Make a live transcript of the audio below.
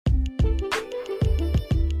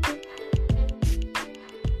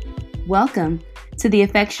Welcome to the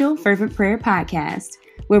Effectual Fervent Prayer Podcast,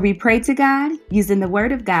 where we pray to God using the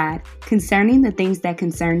Word of God concerning the things that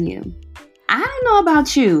concern you. I don't know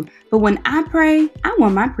about you, but when I pray, I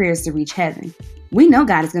want my prayers to reach heaven. We know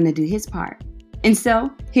God is going to do His part. And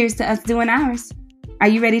so, here's to us doing ours. Are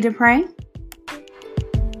you ready to pray?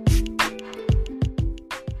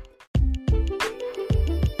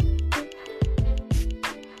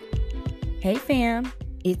 Hey fam,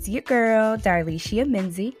 it's your girl, Darlicia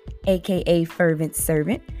Menzie, aka Fervent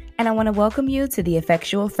Servant, and I want to welcome you to the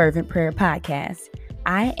Effectual Fervent Prayer Podcast.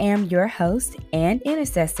 I am your host and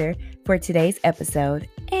intercessor for today's episode,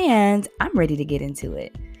 and I'm ready to get into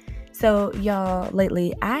it. So, y'all,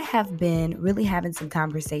 lately I have been really having some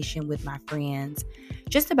conversation with my friends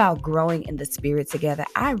just about growing in the Spirit together.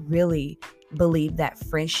 I really believe that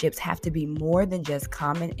friendships have to be more than just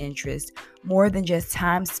common interest, more than just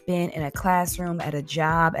time spent in a classroom, at a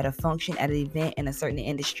job, at a function, at an event in a certain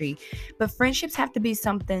industry. But friendships have to be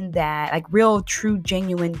something that, like real, true,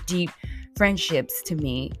 genuine, deep friendships to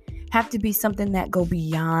me, have to be something that go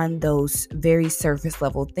beyond those very surface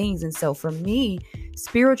level things. And so for me,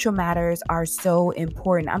 spiritual matters are so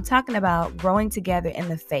important. I'm talking about growing together in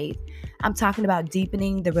the faith. I'm talking about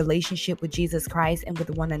deepening the relationship with Jesus Christ and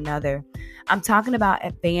with one another. I'm talking about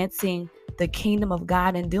advancing the kingdom of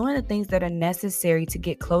God and doing the things that are necessary to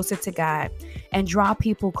get closer to God and draw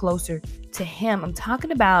people closer to Him. I'm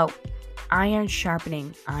talking about iron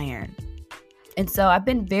sharpening iron. And so I've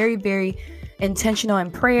been very, very intentional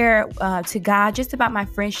in prayer to God just about my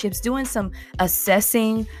friendships, doing some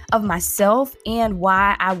assessing of myself and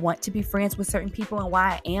why I want to be friends with certain people and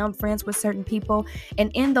why I am friends with certain people.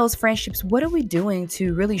 And in those friendships, what are we doing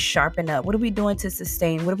to really sharpen up? What are we doing to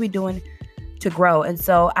sustain? What are we doing to grow? And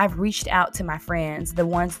so I've reached out to my friends, the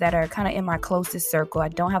ones that are kind of in my closest circle. I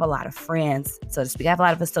don't have a lot of friends, so to speak. I have a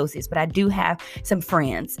lot of associates, but I do have some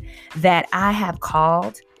friends that I have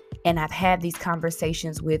called and I've had these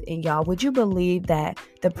conversations with. And y'all, would you believe that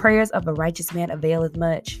the prayers of a righteous man availeth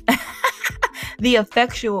much? The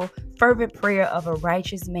effectual, fervent prayer of a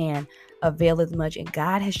righteous man availeth much. And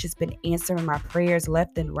God has just been answering my prayers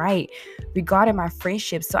left and right regarding my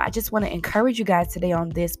friendships. So I just want to encourage you guys today on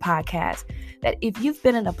this podcast that if you've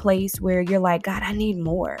been in a place where you're like, God, I need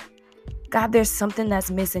more. God, there's something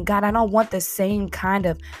that's missing. God, I don't want the same kind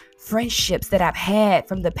of friendships that I've had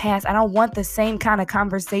from the past. I don't want the same kind of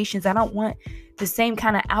conversations. I don't want the same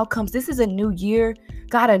kind of outcomes. This is a new year.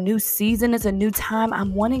 God, a new season. It's a new time.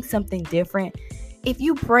 I'm wanting something different. If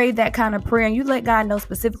you pray that kind of prayer and you let God know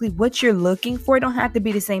specifically what you're looking for, it don't have to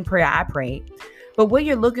be the same prayer I prayed, but what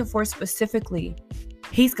you're looking for specifically,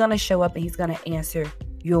 He's going to show up and He's going to answer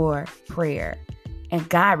your prayer. And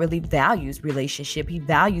God really values relationship. He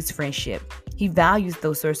values friendship. He values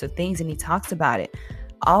those sorts of things. And He talks about it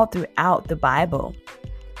all throughout the Bible.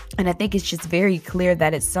 And I think it's just very clear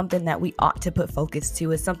that it's something that we ought to put focus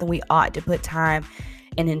to. It's something we ought to put time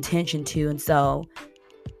and intention to. And so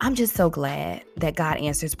I'm just so glad that God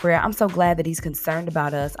answers prayer. I'm so glad that He's concerned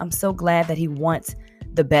about us. I'm so glad that He wants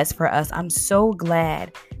the best for us. I'm so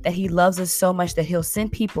glad that He loves us so much that He'll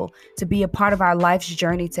send people to be a part of our life's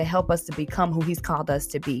journey to help us to become who He's called us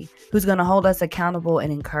to be, who's going to hold us accountable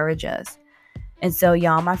and encourage us. And so,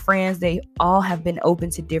 y'all, my friends, they all have been open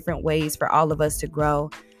to different ways for all of us to grow.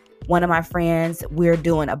 One of my friends, we're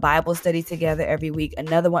doing a Bible study together every week.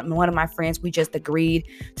 Another one of my friends, we just agreed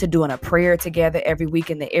to doing a prayer together every week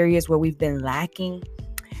in the areas where we've been lacking.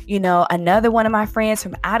 You know, another one of my friends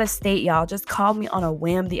from out of state, y'all, just called me on a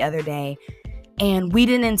whim the other day. And we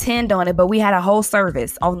didn't intend on it, but we had a whole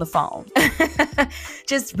service on the phone.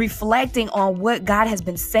 Just reflecting on what God has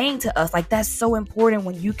been saying to us. Like, that's so important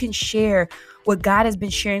when you can share what God has been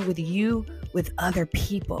sharing with you with other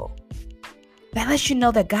people. That lets you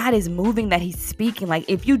know that God is moving, that He's speaking. Like,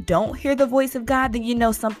 if you don't hear the voice of God, then you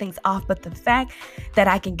know something's off. But the fact that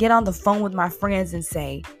I can get on the phone with my friends and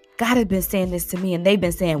say, God has been saying this to me, and they've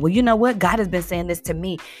been saying, well, you know what? God has been saying this to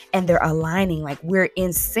me, and they're aligning. Like, we're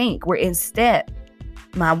in sync. We're in step.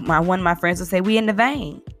 One of my friends will say, we in the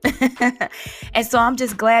vein. And so I'm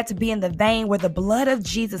just glad to be in the vein where the blood of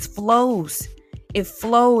Jesus flows. It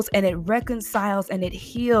flows and it reconciles and it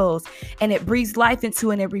heals and it breathes life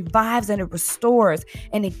into and it revives and it restores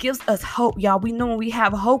and it gives us hope. Y'all, we know when we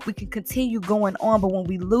have hope, we can continue going on. But when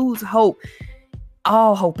we lose hope,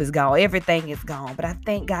 all hope is gone. Everything is gone. But I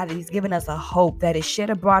thank God that He's given us a hope that is shed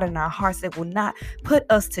abroad in our hearts that will not put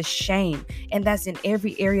us to shame. And that's in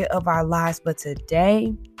every area of our lives. But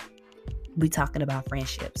today, we're talking about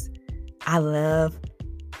friendships. I love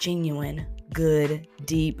genuine, good,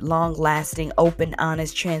 deep, long-lasting, open,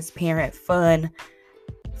 honest, transparent, fun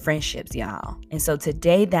friendships, y'all. And so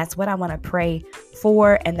today, that's what I want to pray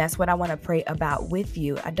for, and that's what I want to pray about with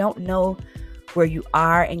you. I don't know where you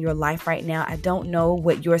are in your life right now. I don't know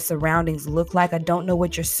what your surroundings look like. I don't know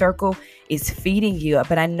what your circle is feeding you,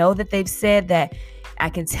 but I know that they've said that I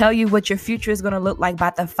can tell you what your future is going to look like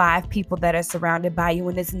by the 5 people that are surrounded by you.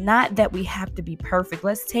 And it's not that we have to be perfect.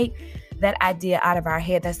 Let's take that idea out of our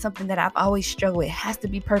head. That's something that I've always struggled with. It has to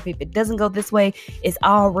be perfect. If it doesn't go this way, it's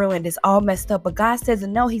all ruined. It's all messed up. But God says,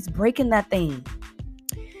 no, he's breaking that thing.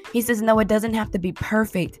 He says, no, it doesn't have to be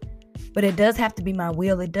perfect, but it does have to be my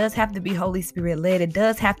will. It does have to be Holy Spirit led. It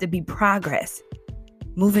does have to be progress,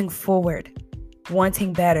 moving forward,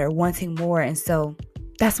 wanting better, wanting more. And so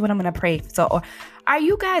that's what I'm going to pray. So are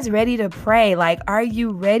you guys ready to pray? Like, are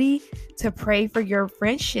you ready to pray for your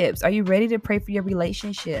friendships? Are you ready to pray for your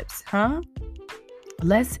relationships?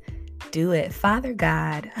 Let's do it. Father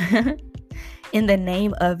God, in the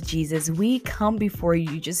name of Jesus, we come before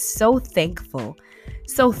you just so thankful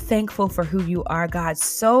for who you are, God.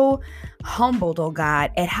 So humbled, oh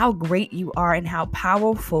God, at how great you are and how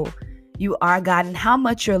powerful you are, God, and how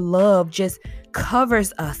much your love just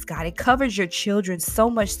covers us, God. It covers your children so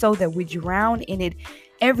much so that we drown in it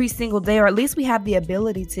every single day, or at least we have the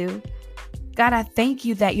ability to. God, I thank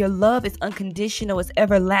you that your love is unconditional, it's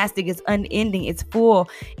everlasting, it's unending, it's full,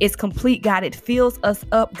 it's complete, God. It fills us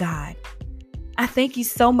up, God. I thank you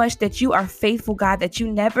so much that you are faithful, God, that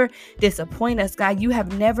you never disappoint us, God. You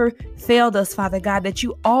have never failed us, Father God, that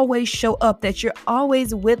you always show up, that you're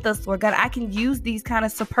always with us, Lord God. I can use these kind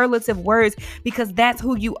of superlative words because that's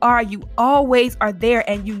who you are. You always are there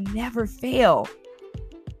and you never fail.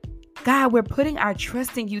 God, we're putting our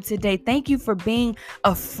trust in you today. Thank you for being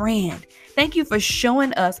a friend. Thank you for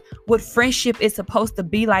showing us what friendship is supposed to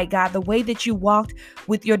be like, God. The way that you walked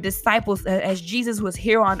with your disciples as Jesus was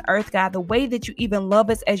here on earth, God. The way that you even love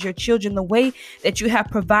us as your children. The way that you have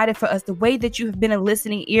provided for us. The way that you have been a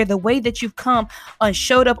listening ear. The way that you've come and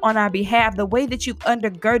showed up on our behalf. The way that you've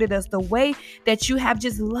undergirded us. The way that you have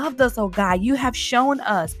just loved us, oh God. You have shown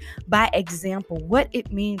us by example what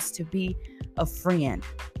it means to be a friend.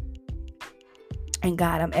 And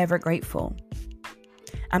God, I'm ever grateful.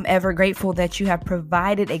 I'm ever grateful that you have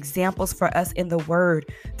provided examples for us in the word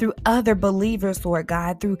through other believers, Lord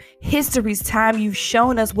God. Through history's time, you've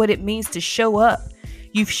shown us what it means to show up.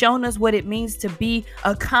 You've shown us what it means to be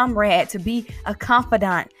a comrade, to be a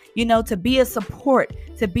confidant, to be a support,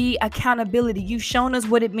 to be accountability. You've shown us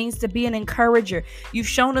what it means to be an encourager. You've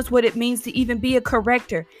shown us what it means to even be a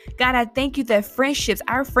corrector. God, I thank you that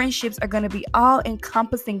our friendships are going to be all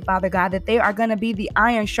encompassing, Father God, that they are going to be the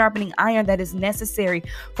iron sharpening iron that is necessary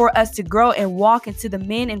for us to grow and walk into the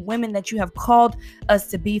men and women that you have called us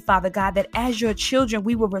to be, Father God, that as your children,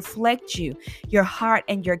 we will reflect you, your heart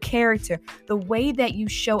and your character, the way that you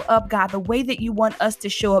show up, God, the way that you want us to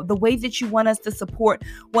show up, the way that you want us to support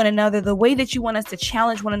one another, the way that you want us to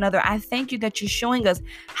challenge one another. I thank you that you're showing us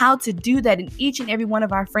how to do that in each and every one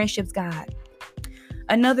of our friendships, God.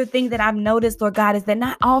 Another thing that I've noticed, Lord God, is that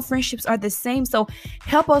not all friendships are the same. So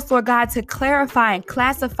help us, Lord God, to clarify and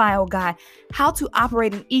classify, oh God, how to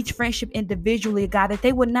operate in each friendship individually, God, that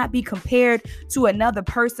they would not be compared to another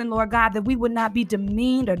person, Lord God, that we would not be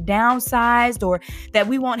demeaned or downsized, or that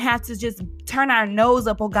we won't have to just turn our nose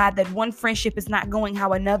up, oh God, that one friendship is not going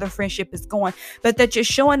how another friendship is going, but that you're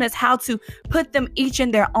showing us how to put them each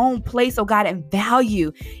in their own place, oh God, and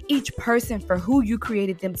value each person for who you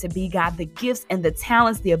created them to be, God, the gifts and the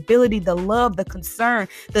talents, the ability, the love, the concern,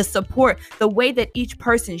 the support, the way that each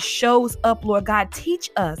person shows up, Lord God. Teach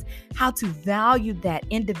us how to value that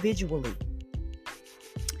individually,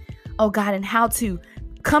 oh God, and how to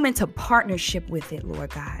come into partnership with it, Lord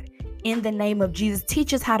God. In the name of Jesus,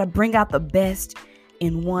 teach us how to bring out the best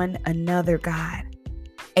in one another, God.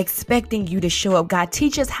 Expecting you to show up, God.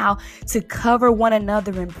 Teach us how to cover one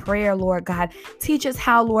another in prayer, Lord God. Teach us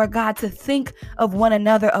how, Lord God, to think of one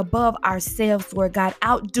another above ourselves, Lord God,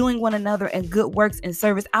 outdoing one another in good works and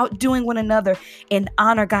service, outdoing one another in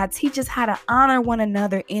honor, God. Teach us how to honor one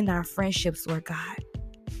another in our friendships, Lord God.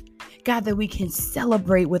 God, that we can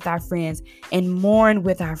celebrate with our friends and mourn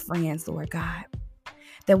with our friends, Lord God.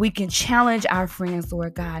 That we can challenge our friends,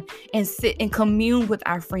 Lord God, and sit and commune with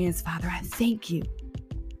our friends, Father. I thank you.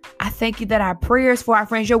 I thank you that our prayers for our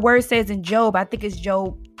friends, your word says in Job, I think it's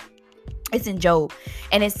in Job,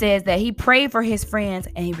 and it says that he prayed for his friends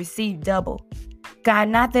and he received double. God,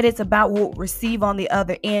 not that it's about what we'll receive on the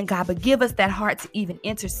other end, God, but give us that heart to even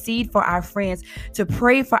intercede for our friends, to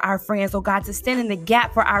pray for our friends, oh God, to stand in the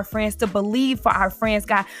gap for our friends, to believe for our friends,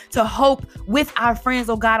 God, to hope with our friends,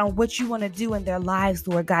 oh God, on what you want to do in their lives,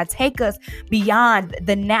 Lord God. Take us beyond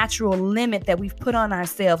the natural limit that we've put on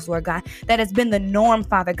ourselves, Lord God, that has been the norm,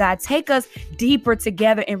 Father God. Take us deeper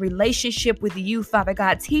together in relationship with you, Father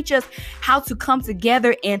God. Teach us how to come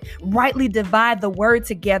together and rightly divide the word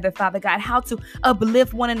together, Father God, how to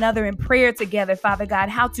uplift one another in prayer together, Father God,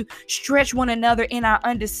 how to stretch one another in our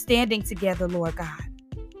understanding together, Lord God.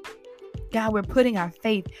 God, we're putting our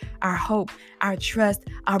faith, our hope, our trust,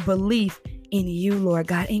 our belief in you, Lord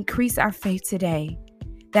God. Increase our faith today,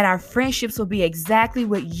 that our friendships will be exactly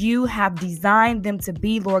what you have designed them to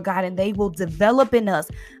be, Lord God, and they will develop in us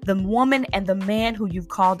the woman and the man who you've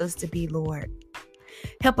called us to be, Lord.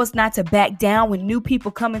 Help us not to back down when new people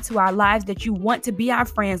come into our lives that you want to be our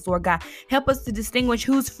friends, Lord God. Help us to distinguish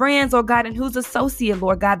who's friends, Lord God, and who's associate,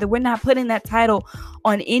 Lord God, that we're not putting that title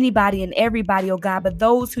on anybody and everybody, oh God, but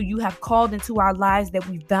those who you have called into our lives, that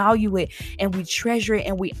we value it and we treasure it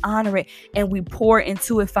and we honor it and we pour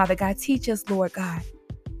into it, Father God. Teach us, Lord God,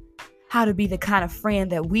 how to be the kind of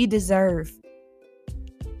friend that we deserve.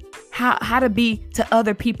 How to be to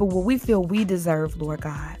other people what we feel we deserve, Lord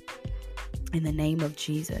God. In the name of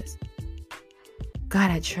Jesus.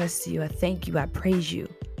 God, I trust you. I thank you. I praise you.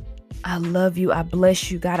 I love you. I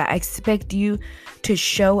bless you, God. I expect you to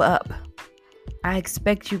show up. I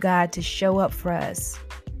expect you, God, to show up for us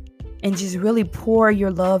and just really pour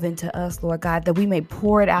your love into us, Lord God, that we may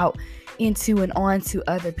pour it out into and onto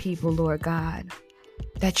other people, Lord God.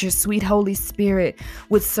 That your sweet Holy Spirit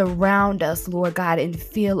would surround us, Lord God, and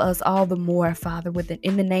fill us all the more, Father,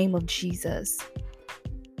 in the name of Jesus.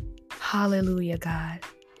 Hallelujah, God.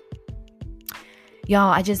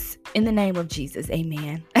 Y'all, in the name of Jesus,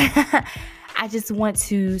 amen. I just want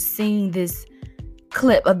to sing this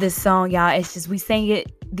clip of this song, y'all. We sang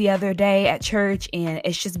it the other day at church, and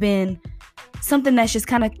it's just been something that's just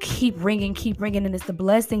kind of keep ringing, and it's The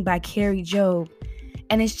Blessing by Carrie Job.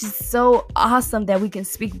 And it's just so awesome that we can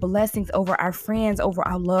speak blessings over our friends, over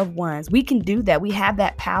our loved ones. We can do that. We have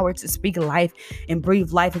that power to speak life and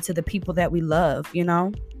breathe life into the people that we love, you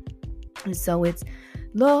know? And so it's,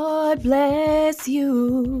 Lord bless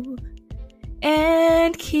you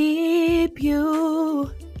and keep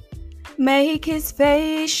you. Make his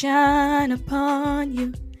face shine upon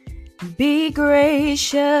you and be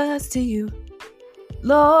gracious to you.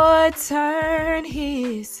 Lord, turn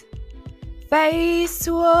his face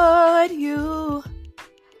toward you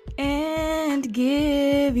and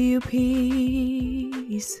give you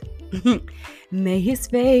peace. May his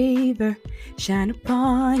favor shine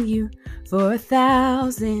upon you for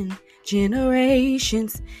 1,000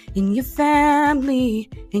 generations, in your family,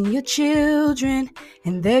 in your children,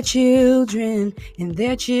 and their children, and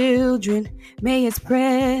their children. May his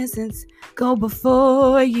presence go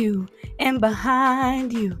before you and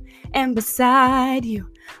behind you and beside you,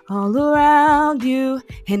 all around you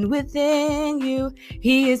and within you.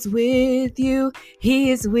 He is with you.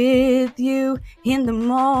 He is with you in the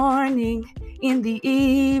morning, in the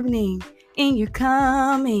evening, in your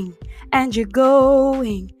coming and your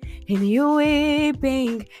going, in your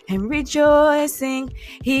weeping and rejoicing.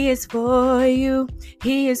 He is for you.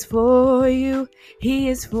 He is for you. He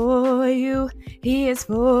is for you. He is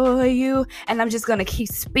for you. And I'm just going to keep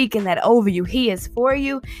speaking that over you. He is for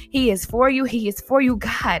you. He is for you. He is for you.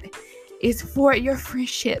 God is for your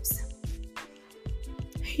friendships.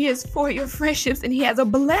 He is for your friendships, and he has a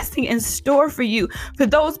blessing in store for you, for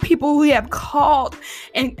those people who have called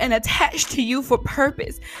and attached to you for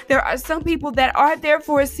purpose. There are some people that are there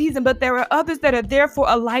for a season, but there are others that are there for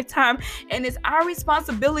a lifetime, and it's our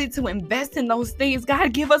responsibility to invest in those things.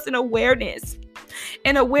 God, give us an awareness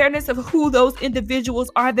of who those individuals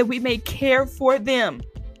are, that we may care for them.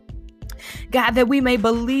 God, that we may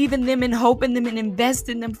believe in them and hope in them and invest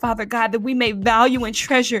in them, Father God, that we may value and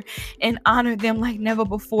treasure and honor them like never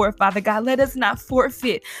before, Father God. Let us not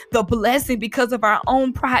forfeit the blessing because of our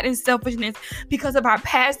own pride and selfishness, because of our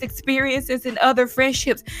past experiences and other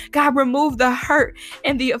friendships. God, remove the hurt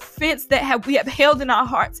and the offense that we have held in our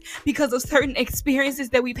hearts because of certain experiences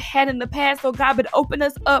that we've had in the past, oh God, but open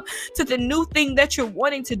us up to the new thing that you're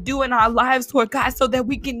wanting to do in our lives, Lord God, so that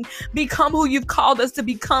we can become who you've called us to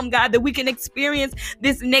become, God, that we we can experience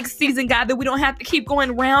this next season, God, that we don't have to keep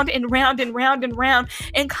going round and round and round and round.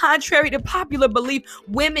 And contrary to popular belief,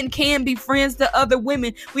 women can be friends to other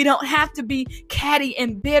women. We don't have to be catty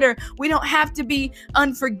and bitter. We don't have to be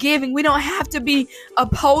unforgiving. We don't have to be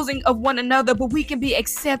opposing of one another, but we can be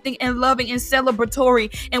accepting and loving and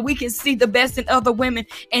celebratory, and we can see the best in other women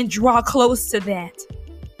and draw close to that.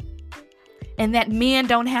 And that men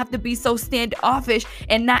don't have to be so standoffish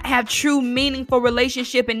and not have true meaningful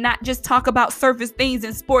relationship and not just talk about surface things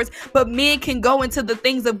in sports, but men can go into the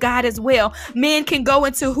things of God as well. Men can go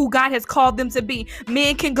into who God has called them to be.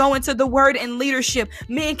 Men can go into the word and leadership.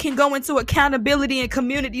 Men can go into accountability and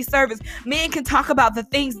community service. Men can talk about the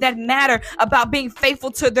things that matter, about being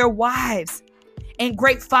faithful to their wives and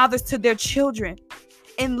great fathers to their children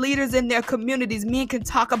and leaders in their communities. Men can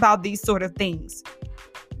talk about these sort of things.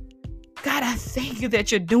 God, I thank you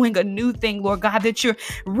that you're doing a new thing, Lord God, that you're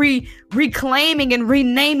reclaiming and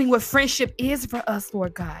renaming what friendship is for us,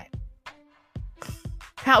 Lord God.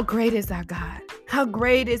 How great is our God? How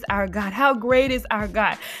great is our God? How great is our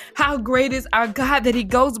God? How great is our God that he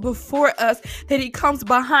goes before us, that he comes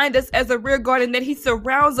behind us as a rear guard, and that he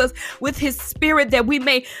surrounds us with his spirit, that we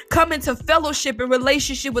may come into fellowship and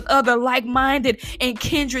relationship with other like-minded and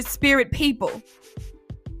kindred spirit people.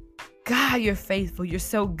 God, you're faithful. You're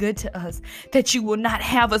so good to us that you will not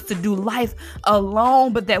have us to do life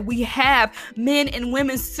alone, but that we have men and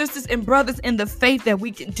women, sisters and brothers in the faith that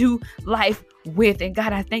we can do life with. And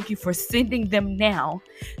God, I thank you for sending them now,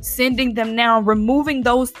 removing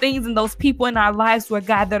those things and those people in our lives, Lord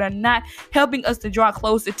God, that are not helping us to draw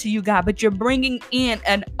closer to you, God, but you're bringing in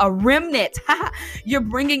a remnant. You're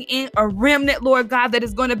bringing in a remnant, Lord God, that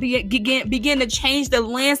is going to begin to change the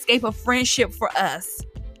landscape of friendship for us.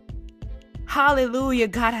 Hallelujah,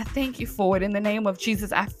 God, I thank you for it in the name of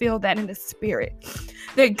Jesus. I feel that in the spirit,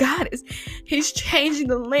 that God he's changing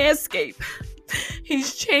the landscape.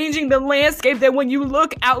 He's changing the landscape, that when you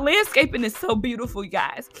look out, landscaping is so beautiful, you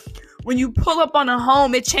guys. When you pull up on a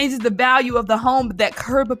home, it changes the value of the home, that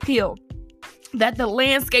curb appeal. That the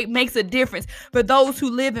landscape makes a difference for those who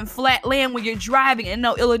live in flat land. When you're driving, and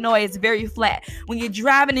no, Illinois is very flat. When you're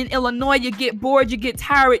driving in Illinois, you get bored, you get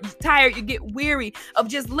tired, you get weary of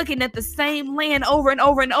just looking at the same land over and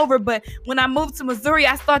over and over. But when I moved to Missouri,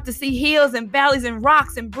 I start to see hills and valleys and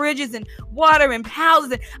rocks and bridges and water and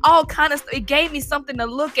houses and all kind of stuff. It gave me something to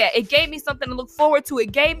look at. It gave me something to look forward to.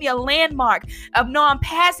 It gave me a landmark of no, I'm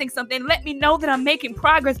passing something. Let me know that I'm making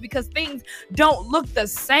progress, because things don't look the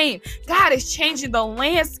same. God is changing the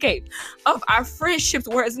landscape of our friendships,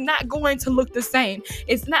 where it's not going to look the same.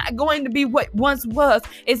 It's not going to be what once was.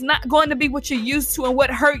 It's not going to be what you're used to and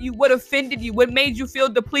what hurt you, what offended you, what made you feel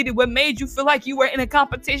depleted, what made you feel like you were in a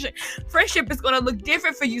competition. Friendship is going to look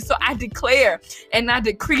different for you. So I declare and I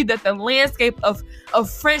decree that the landscape of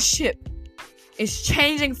friendship is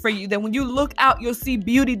changing for you, that when you look out, you'll see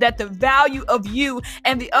beauty, that the value of you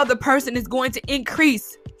and the other person is going to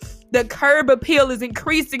increase. The curb appeal is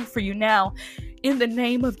increasing for you now. In the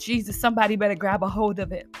name of Jesus, somebody better grab a hold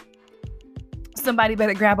of it. Somebody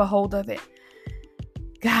better grab a hold of it.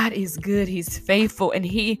 God is good. He's faithful, and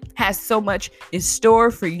he has so much in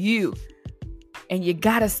store for you. And you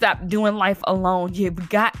got to stop doing life alone. You've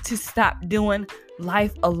got to stop doing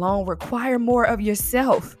life alone. Require more of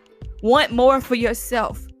yourself. Want more for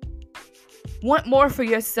yourself. Want more for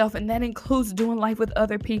yourself, and that includes doing life with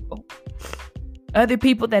other people. Other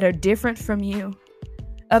people that are different from you.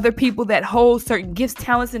 Other people that hold certain gifts,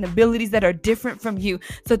 talents, and abilities that are different from you,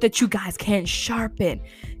 so that you guys can sharpen,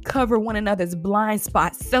 cover one another's blind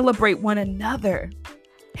spots, celebrate one another,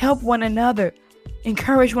 help one another,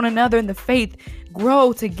 encourage one another in the faith,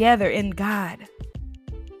 grow together in God.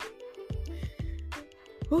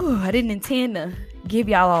 I didn't intend to give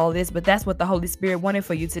y'all all this, but that's what the Holy Spirit wanted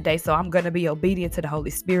for you today. So I'm going to be obedient to the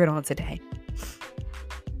Holy Spirit on today.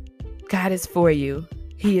 God is for you.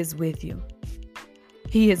 He is with you.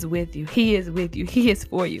 He is with you. He is with you. He is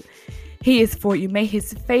for you. He is for you. May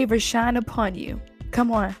his favor shine upon you.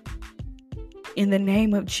 Come on. In the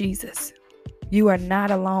name of Jesus. You are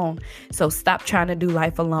not alone. So stop trying to do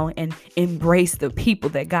life alone and embrace the people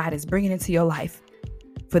that God is bringing into your life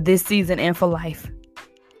for this season and for life.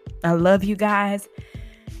 I love you guys.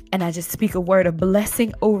 And I just speak a word of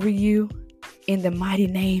blessing over you in the mighty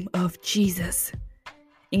name of Jesus.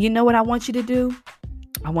 And you know what I want you to do?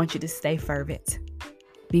 I want you to stay fervent.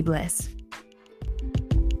 Be blessed.